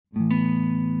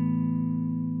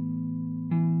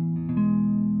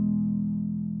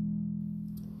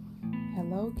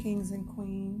Kings and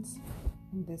Queens,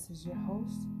 and this is your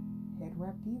host, Head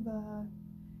Rep Diva.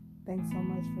 Thanks so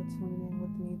much for tuning in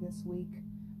with me this week.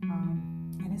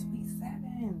 And it's week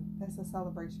 7. That's a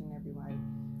celebration, everybody.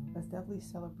 Let's definitely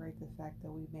celebrate the fact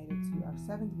that we made it to our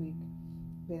 7th week,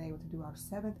 being able to do our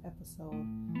 7th episode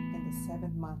in the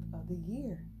 7th month of the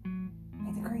year.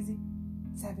 Ain't it crazy?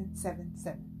 7, 7,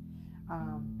 7. I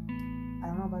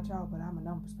don't know about y'all, but I'm a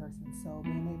numbers person, so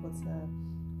being able to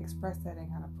express that and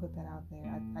kind of put that out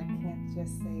there, I can't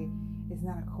just say it's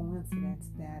not a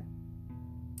coincidence that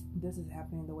this is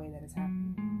happening the way that it's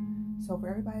happening. So for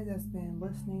everybody that's been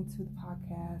listening to the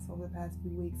podcast over the past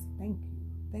few weeks, thank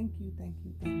you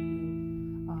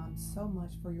so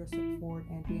much for your support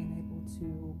and being able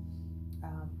to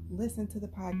listen to the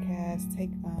podcast,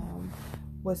 take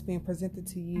what's being presented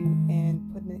to you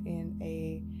and putting it in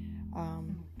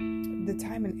the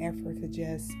time and effort to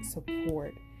just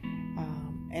support.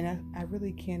 And I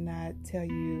really cannot tell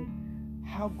you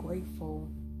how grateful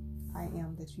I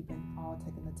am that you've been all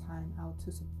taking the time out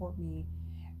to support me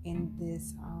in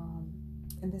this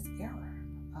era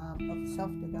of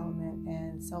self-development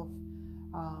and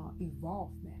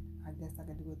self-evolvement. I guess I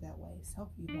can do it that way.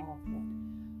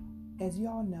 Self-evolvement. As you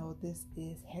all know, this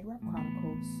is Head Rep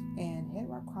Chronicles, and Head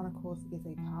Rep Chronicles is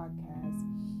a podcast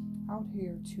out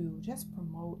here to just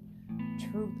promote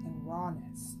truth and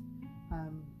rawness.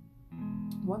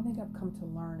 One thing I've come to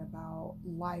learn about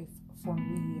life for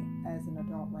me as an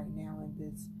adult right now in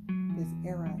this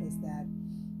era is that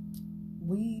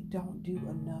we don't do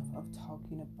enough of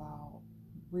talking about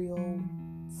real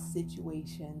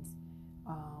situations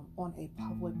on a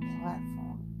public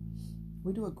platform.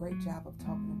 We do a great job of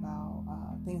talking about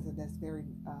things that's very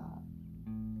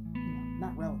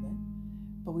not relevant,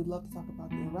 but we love to talk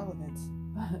about the irrelevance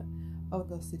of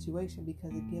those situations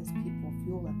because it gives people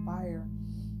fuel and fire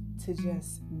to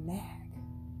just nag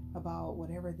about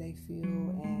whatever they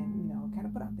feel and kind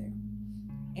of put out there.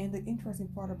 And the interesting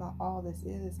part about all this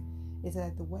is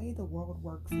that the way the world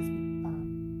works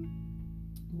and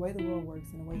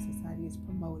the way society is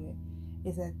promoted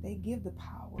is that they give the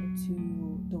power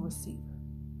to the receiver.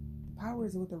 The power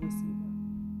is with the receiver.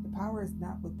 The power is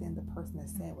not within the person that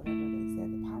said whatever they said.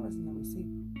 The power is in the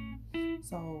receiver.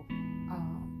 So,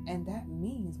 and that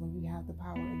means when you have the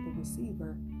power in the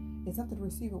receiver, it's up to the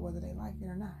receiver whether they like it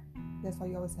or not. That's why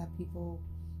you always have people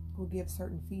who give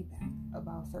certain feedback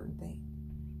about certain things.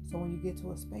 So when you get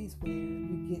to a space where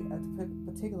you get a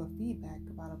particular feedback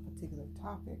about a particular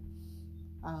topic,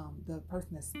 the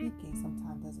person that's speaking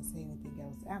sometimes doesn't say anything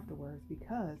else afterwards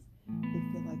because they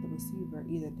feel like the receiver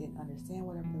either didn't understand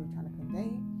whatever they were trying to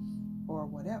convey or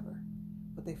whatever.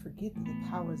 But they forget that the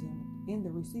power is in the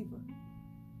receiver.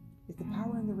 It's the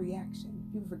power in the reaction.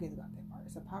 People forget about that part.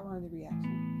 It's the power in the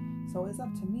reaction. So it's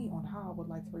up to me on how I would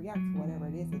like to react to whatever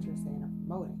it is that you're saying or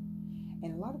promoting.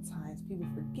 And a lot of times people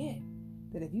forget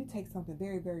that if you take something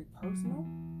very, very personal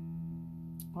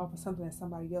off of something that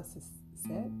somebody else has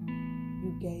said,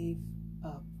 you gave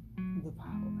up the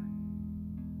power.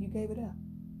 You gave it up.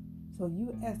 So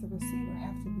you as the receiver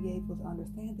have to be able to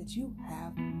understand that you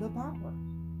have the power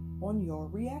on your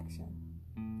reaction.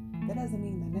 That doesn't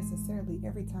mean that necessarily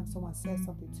every time someone says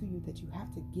something to you that you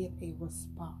have to give a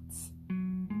response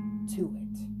to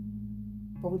it.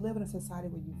 But we live in a society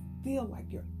where you feel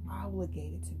like you're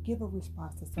obligated to give a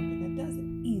response to something that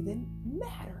doesn't even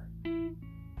matter.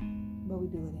 But we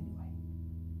do it anyway.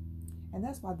 And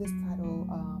that's why this title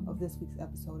of this week's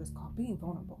episode is called Being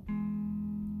Vulnerable.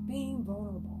 Being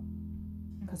vulnerable.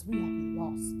 Because we have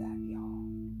lost that, y'all.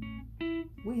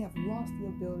 We have lost the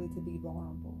ability to be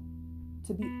vulnerable,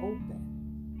 to be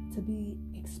open, to be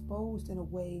exposed in a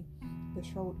way that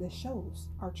shows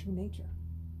our true nature.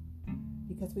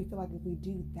 Because we feel like if we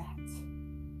do that,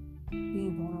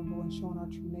 being vulnerable and showing our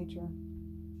true nature,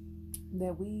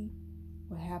 that we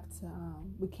would have to,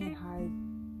 we can't hide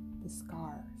the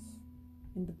scars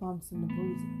and the bumps and the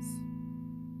bruises.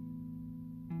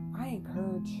 I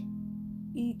encourage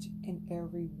each and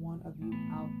every one of you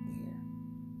out there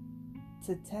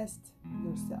to test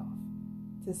yourself,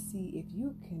 to see if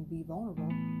you can be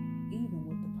vulnerable even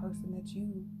with the person that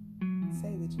you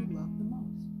say that you love the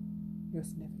most. Your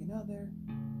significant other,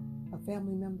 a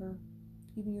family member,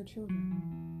 even your children.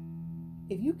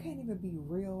 If you can't even be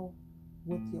real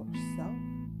with yourself,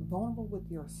 vulnerable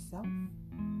with yourself,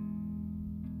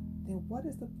 then what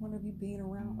is the point of you being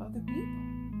around other people?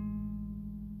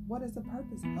 What is the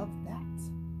purpose of that?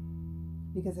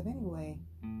 Because if anyway,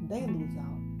 they lose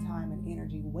out time and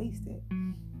energy wasted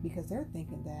because they're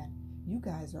thinking that you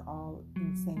guys are all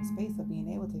in the same space of being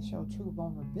able to show true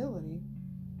vulnerability,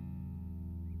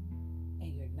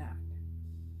 and you're not.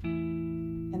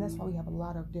 And And that's why we have a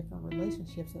lot of different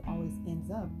relationships that always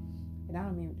ends up, and I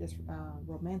don't mean just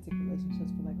romantic relationships,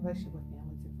 but like relationship with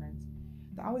families and friends,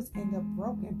 they always end up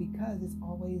broken because it's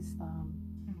always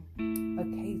a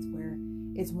case where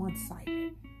it's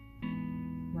one-sided,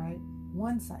 right?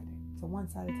 One-sided. It's a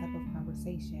one-sided type of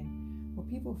conversation where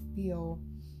people feel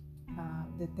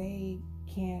that they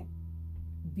can't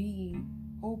be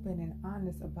open and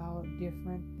honest about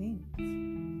different things.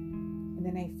 And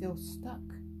then they feel stuck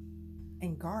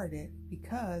and guarded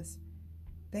because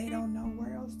they don't know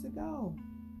where else to go.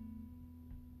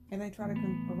 And they try to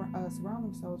surround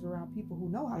themselves around people who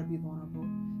know how to be vulnerable,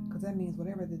 because that means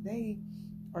whatever that they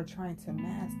are trying to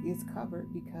mask is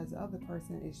covered because the other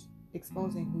person is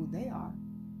exposing who they are.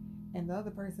 And the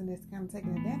other person is kind of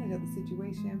taking advantage of the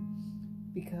situation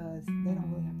because they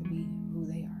don't really have to be who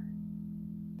they are.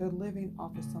 They're living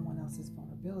off of someone else's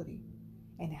vulnerability.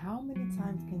 And how many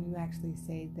times can you actually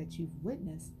say that you've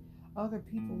witnessed other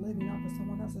people living off of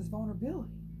someone else's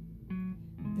vulnerability?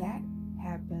 That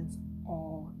happens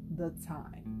all the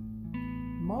time.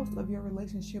 Most of your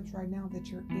relationships right now that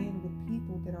you're in with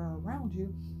people that are around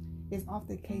you is off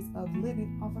the case of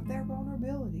living off of their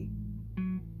vulnerability.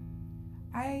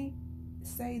 I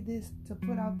say this to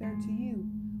put out there to you.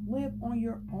 Live on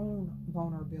your own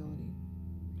vulnerability.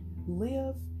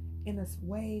 Live in a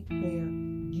way where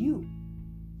you,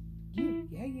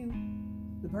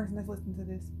 the person that's listening to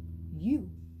this, you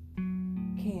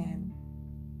can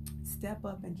step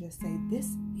up and just say,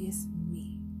 this is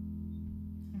me.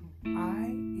 I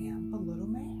am a little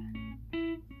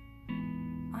mad.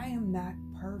 I am not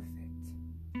perfect.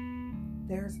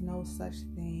 There's no such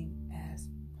thing as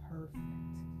perfect.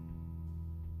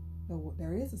 Though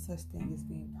there is a such thing as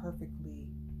being perfectly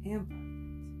imperfect.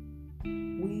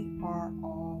 We are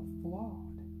all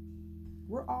flawed.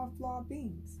 We're all flawed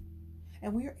beings.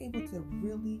 And we are able to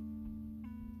really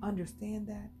understand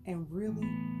that and really,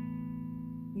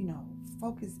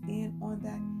 focus in on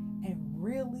that and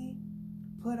really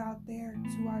put out there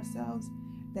to ourselves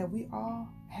that we all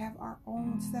have our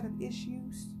own set of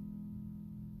issues,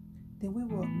 then we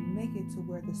will make it to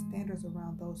where the standards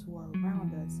around those who are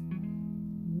around us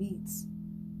meets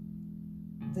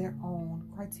their own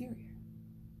criteria.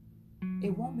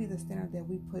 It won't be the standard that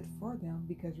we put for them,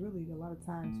 because really a lot of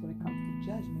times when it comes to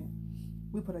judgment,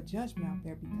 we put a judgment out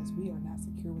there because we are not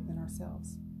secure within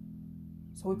ourselves.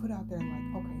 So we put out there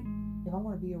like, okay, if I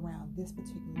want to be around this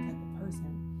particular type of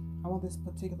person, I want this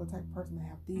particular type of person to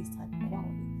have these type of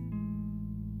qualities.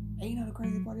 And the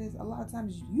crazy part is, a lot of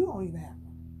times you don't even have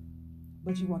them,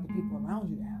 but you want the people around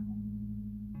you to have them.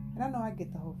 And I know I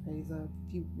get the whole phase of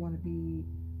if you want to be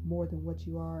more than what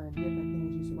you are and different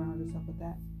things, you surround yourself with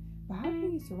that. But how can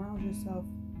you surround yourself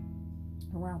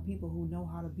around people who know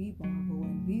how to be vulnerable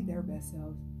and be their best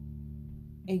selves,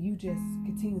 and you just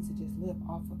continue to just live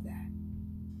off of that?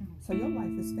 So your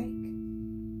life is fake.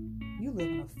 You live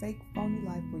in a fake, phony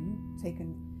life where you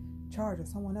taking charge of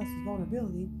someone else's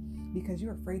vulnerability because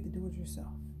you're afraid to do it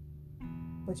yourself.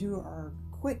 But you are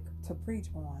quick to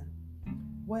preach on,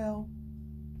 well,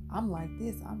 I'm like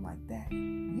this, I'm like that.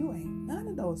 You ain't none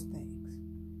of those things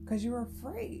because you're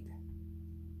afraid.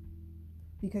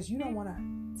 Because you don't want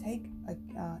to take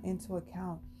into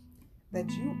account that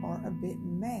you are a bit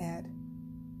mad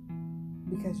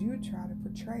because you try to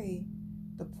portray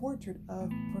the portrait of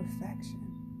perfection.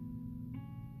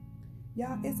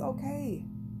 Y'all, it's okay.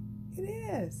 It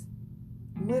is.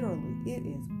 Literally, it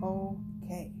is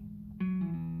okay.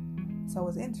 So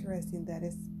it's interesting that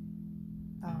it's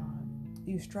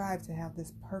you strive to have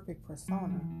this perfect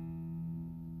persona,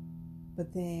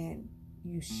 but then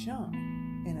you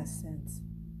shun, in a sense,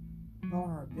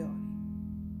 vulnerability,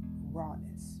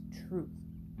 rawness, truth.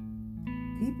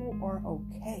 People are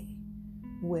okay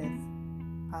with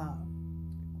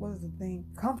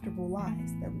comfortable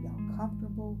lies. There we go.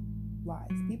 Comfortable lies.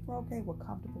 People are okay with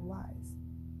comfortable lies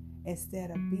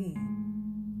instead of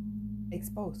being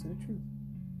exposed to the truth.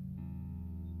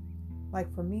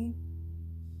 Like for me,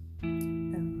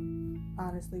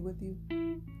 honestly with you,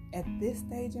 at this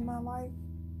stage in my life,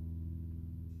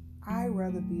 I'd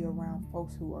rather be around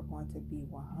folks who are going to be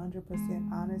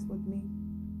 100% honest with me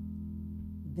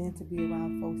than to be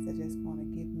around folks that just want to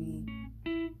give me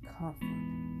comfort.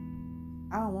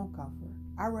 I don't want comfort.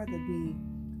 I'd rather be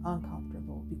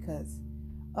uncomfortable because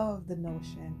of the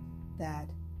notion that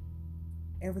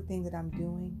everything that I'm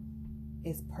doing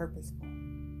is purposeful.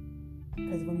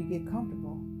 Because when you get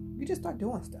comfortable, you just start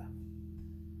doing stuff.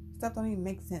 Stuff don't even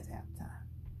make sense half the time.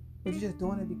 But you're just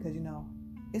doing it because,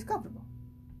 it's comfortable.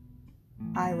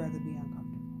 I'd rather be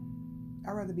uncomfortable.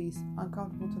 I'd rather be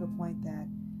uncomfortable to the point that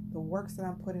the works that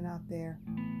I'm putting out there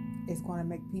is going to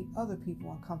make other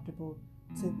people uncomfortable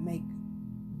to make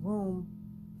room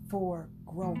for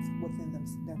growth within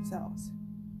themselves.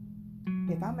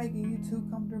 If I'm making you too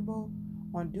comfortable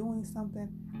on doing something,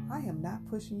 I am not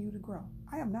pushing you to grow.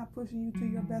 I am not pushing you to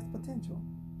your best potential.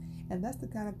 And that's the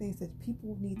kind of things that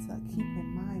people need to keep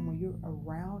in mind when you're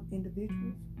around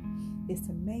individuals, is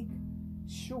to make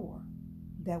sure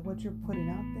that what you're putting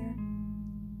out there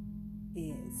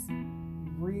is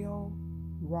real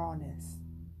rawness,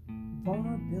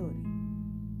 vulnerability.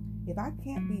 If I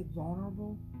can't be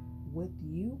vulnerable with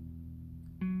you,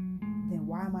 then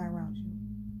why am I around you?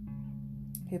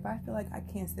 If I feel like I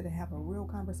can't sit and have a real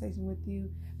conversation with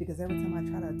you, because every time I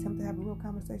try to attempt to have a real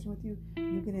conversation with you,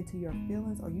 you get into your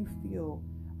feelings, or you feel,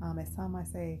 as some might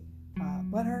say,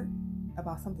 butthurt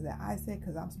about something that I said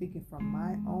because I'm speaking from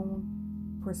my own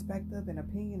perspective and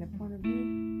opinion and point of view,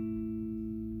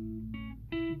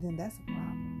 then that's a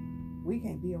problem. We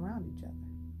can't be around each other.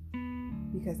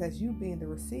 Because as you being the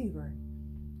receiver,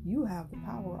 you have the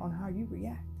power on how you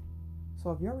react.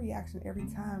 So if your reaction every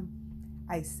time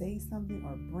I say something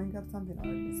or bring up something or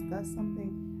discuss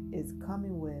something is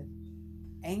coming with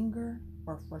anger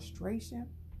or frustration,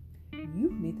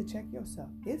 you need to check yourself.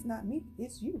 It's not me,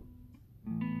 it's you.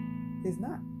 It's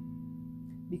not.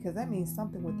 Because that means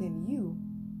something within you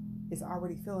is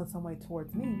already feeling some way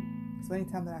towards me. So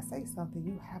anytime that I say something,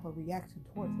 you have a reaction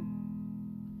towards it.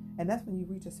 And that's when you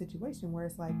reach a situation where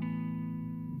it's like,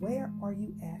 where are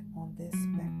you at on this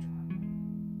spectrum?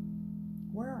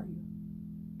 Where are you?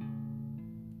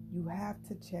 You have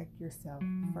to check yourself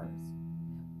first.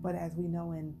 But as we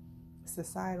know in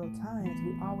societal times,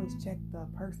 we always check the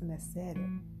person that said it,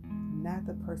 not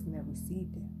the person that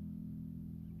received it.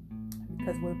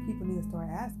 Because what people need to start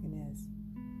asking is,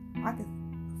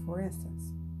 for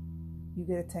instance, you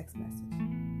get a text message,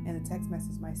 and the text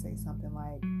message might say something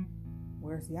like,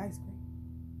 "Where's the ice cream?"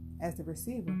 As the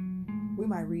receiver, we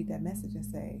might read that message and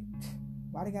say,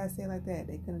 why they gotta say it like that?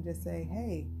 They couldn't just say,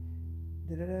 "Hey,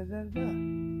 da da da da da."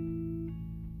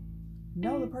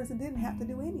 No, the person didn't have to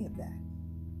do any of that.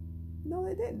 No,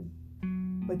 they didn't.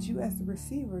 But you as the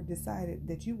receiver decided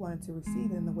that you wanted to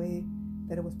receive it in the way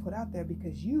that it was put out there,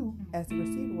 because you as the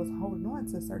receiver was holding on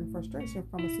to a certain frustration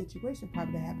from a situation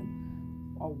probably that happened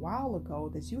a while ago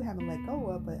that you haven't let go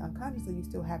of, but unconsciously you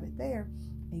still have it there,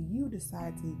 and you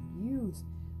decide to use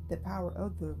the power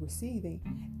of the receiving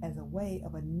as a way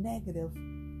of a negative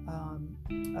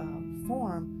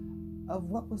form of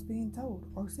what was being told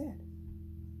or said.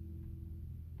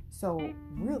 So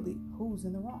really, who's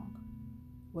in the wrong?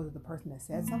 Was it the person that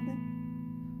said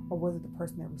something, or was it the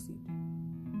person that received it?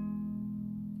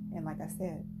 And like I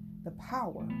said, the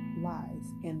power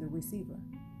lies in the receiver,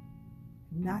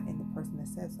 not in the person that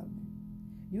said something.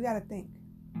 You got to think,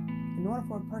 in order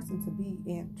for a person to be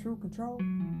in true control,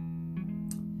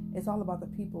 it's all about the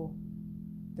people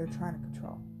they're trying to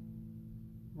control,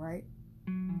 right?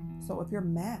 So if your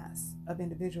mass of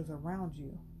individuals around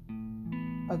you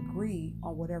agree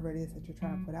on whatever it is that you're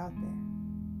trying to put out there,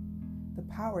 the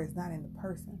power is not in the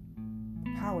person.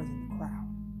 The power is in the crowd.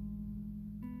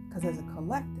 Because as a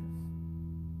collective,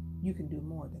 you can do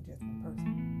more than just one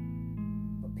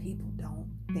person. But people don't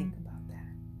think about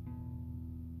that.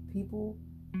 People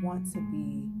want to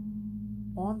be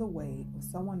on the wave of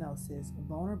someone else's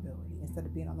vulnerability instead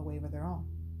of being on the wave of their own.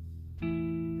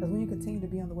 Because when you continue to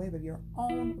be on the wave of your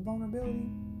own vulnerability,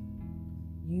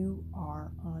 you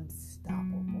are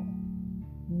unstoppable.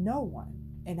 No one,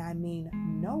 and I mean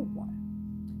no one,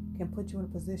 can put you in a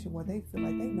position where they feel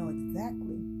like they know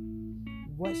exactly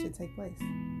what should take place.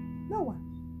 No one.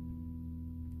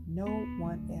 No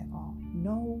one at all.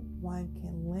 No one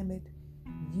can limit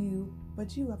you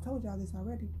but you. I've told y'all this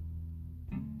already.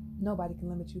 Nobody can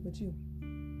limit you but you.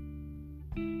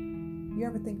 You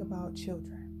ever think about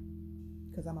children?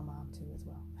 Because I'm a mom too as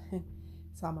well.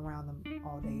 So I'm around them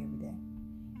all day, every day.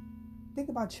 Think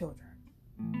about children.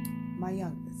 My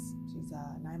youngest, she's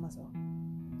 9 months old.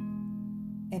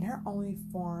 And her only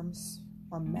forms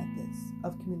or methods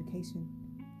of communication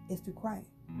is through crying.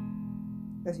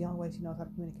 That's the only way she knows how to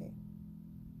communicate.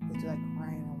 It's like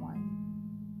crying and whining.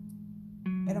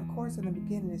 And of course, in the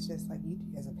beginning, it's just like you,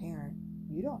 as a parent,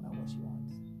 you don't know what she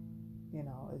wants. You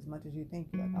know, as much as you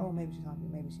think, you're like, oh, maybe she's hungry,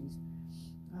 maybe she's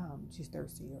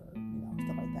thirsty, or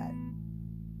stuff like that.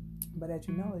 But as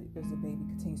you know, as the baby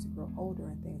continues to grow older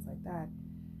and things like that,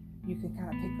 you can kind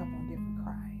of pick up on different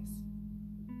cries.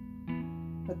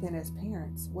 But then as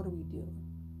parents, what do?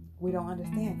 We don't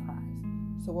understand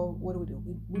cries. So what do?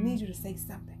 We need you to say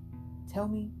something. Tell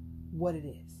me what it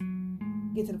is.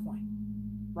 Get to the point.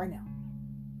 Right now.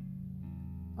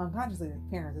 Unconsciously, as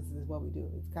parents, this is what we do.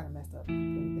 It's kind of messed up when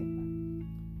you think about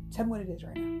it. Tell me what it is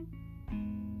right now.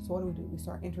 So what do? We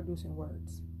start introducing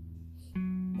words.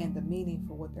 And the meaning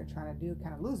for what they're trying to do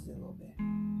kind of loses it a little bit.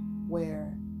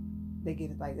 Where they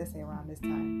get it, like, let's say around this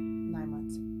time, 9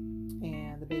 months,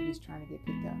 and the baby's trying to get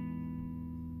picked up.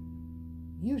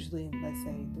 Usually, let's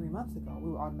say 3 months ago,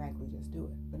 we would automatically just do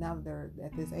it. But now that they're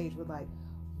at this age, we're like,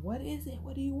 what is it?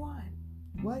 What do you want?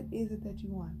 What is it that you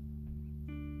want?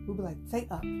 We'll be like, say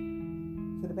up.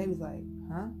 So the baby's like,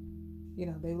 huh? You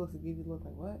know, they look to give you a look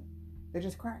like, what? They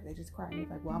just cry. And he's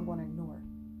like, well, I'm going to ignore it.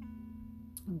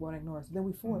 So then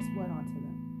we force what onto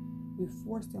them? We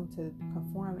force them to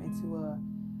conform into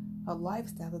a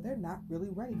lifestyle that they're not really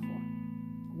ready for.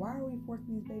 Why are we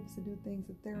forcing these babies to do things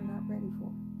that they're not ready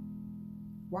for?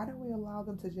 Why don't we allow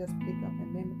them to just pick it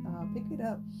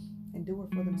up and do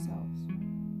it for themselves?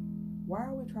 Why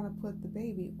are we trying to put the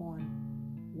baby on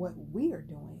what we are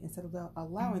doing instead of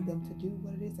allowing them to do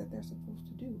what it is that they're supposed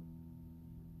to do?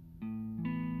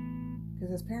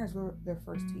 Because as parents, we're their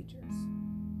first teachers.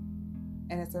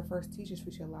 And as their first teachers,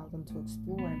 we should allow them to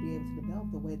explore and be able to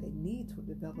develop the way they need to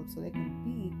develop so they can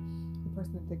be the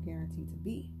person that they're guaranteed to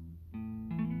be.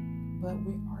 But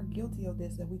we are guilty of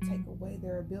this, that we take away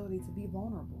their ability to be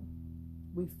vulnerable.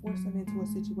 We force them into a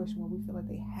situation where we feel like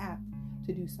they have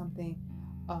to do something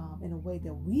in a way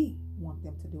that we want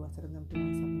them to do instead of them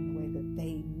doing something the way that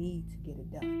they need to get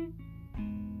it done.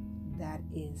 That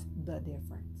is the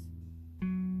difference.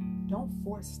 Don't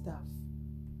force stuff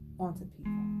onto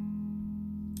people.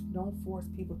 Don't force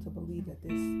people to believe that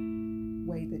this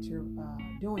way that you're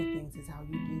doing things is how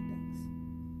you do things.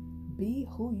 Be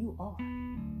who you are.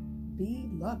 Be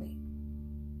loving.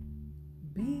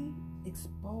 Be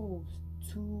exposed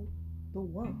to the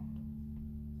world.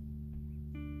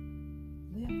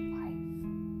 Live life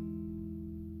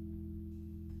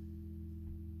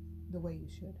the way you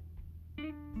should.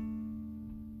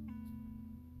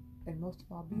 And most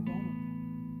of all, be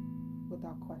vulnerable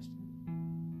without question.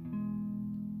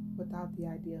 Without the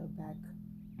idea of backlash.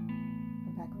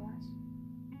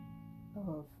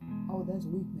 Of, oh, that's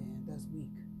weak, man. That's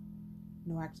weak.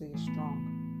 No, actually, it's strong.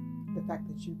 The fact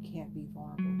that you can't be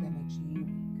vulnerable, that makes you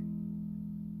weak.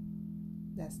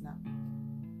 That's not weak.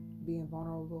 Being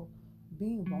vulnerable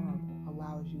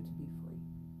allows you to be free.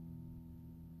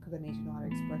 Because that means you know how to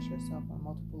express yourself on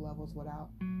multiple levels without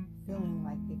feeling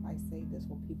like, if I say this,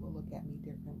 will people look at me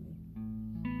differently?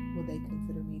 Will they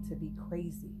consider me to be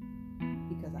crazy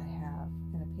because I have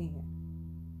an opinion?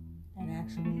 And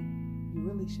actually, you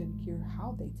really shouldn't care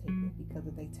how they take it, because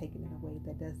if they take it in a way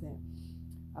that doesn't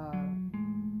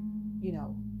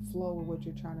flow with what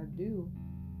you're trying to do,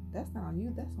 that's not on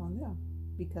you, that's on them.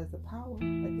 Because the power,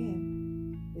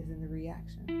 again, is in the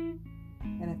reaction.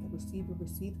 And if the receiver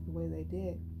received it the way they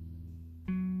did,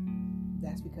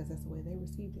 that's because that's the way they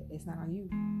received it. It's not on you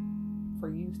for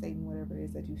you stating whatever it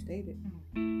is that you stated.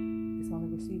 It's on the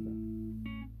receiver.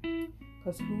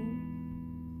 Because who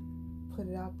put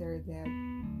it out there that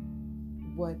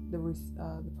what the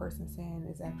person saying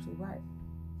is actually right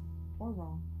or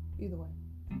wrong? Either way.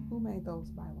 Who made those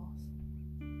bylaws?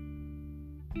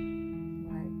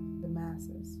 Right? The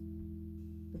masses.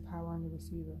 The power on the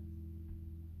receiver.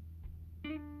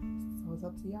 So it's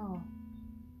up to y'all.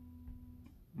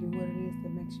 Do what it is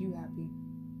that makes you happy.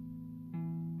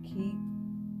 Keep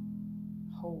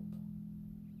hope.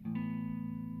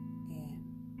 And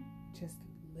just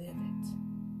live it.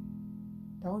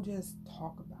 Don't just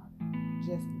talk about it.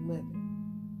 Just live it.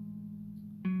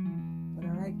 But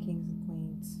alright, kings and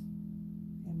queens,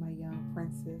 and my young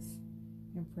princes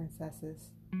and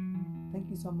princesses, thank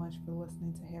you so much for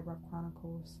listening to Head Wrap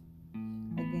Chronicles.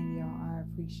 Again, y'all, I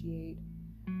appreciate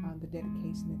the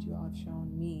dedication that you all have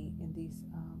shown me in these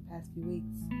past few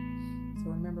weeks. So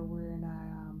remember, we're in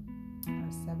our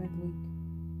 7th week,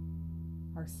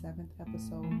 our 7th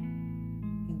episode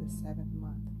in the 7th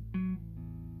month.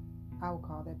 I would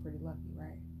call that pretty lucky,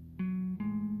 right?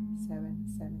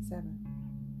 777.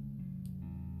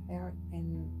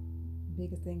 And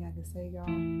biggest thing I can say, y'all,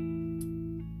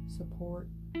 support.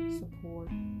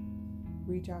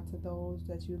 Reach out to those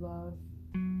that you love.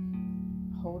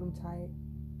 Hold them tight.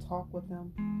 Talk with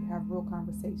them. Have real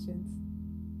conversations.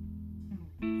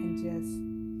 And just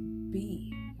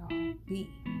be, y'all. Be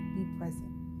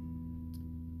present.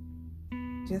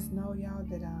 Just know, y'all,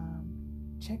 that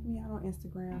check me out on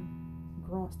Instagram.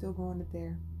 Still growing it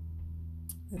there.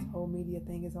 This whole media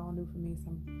thing is all new for me, so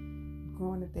I'm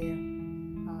growing it there.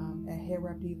 At Head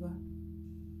Wrap Diva.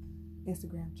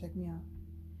 Instagram, check me out.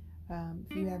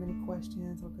 If you have any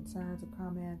questions or concerns or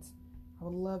comments, I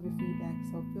would love your feedback,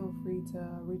 so feel free to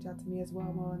reach out to me as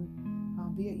well on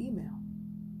via email,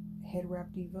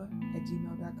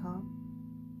 headwrapdiva@gmail.com.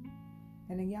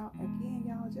 And then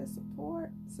y'all just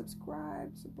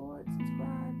subscribe.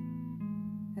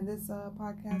 And this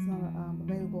podcast is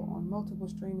available on multiple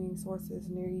streaming sources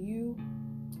near you.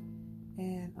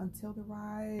 And until the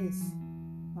rise,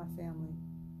 my family,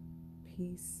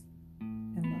 peace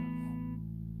and love.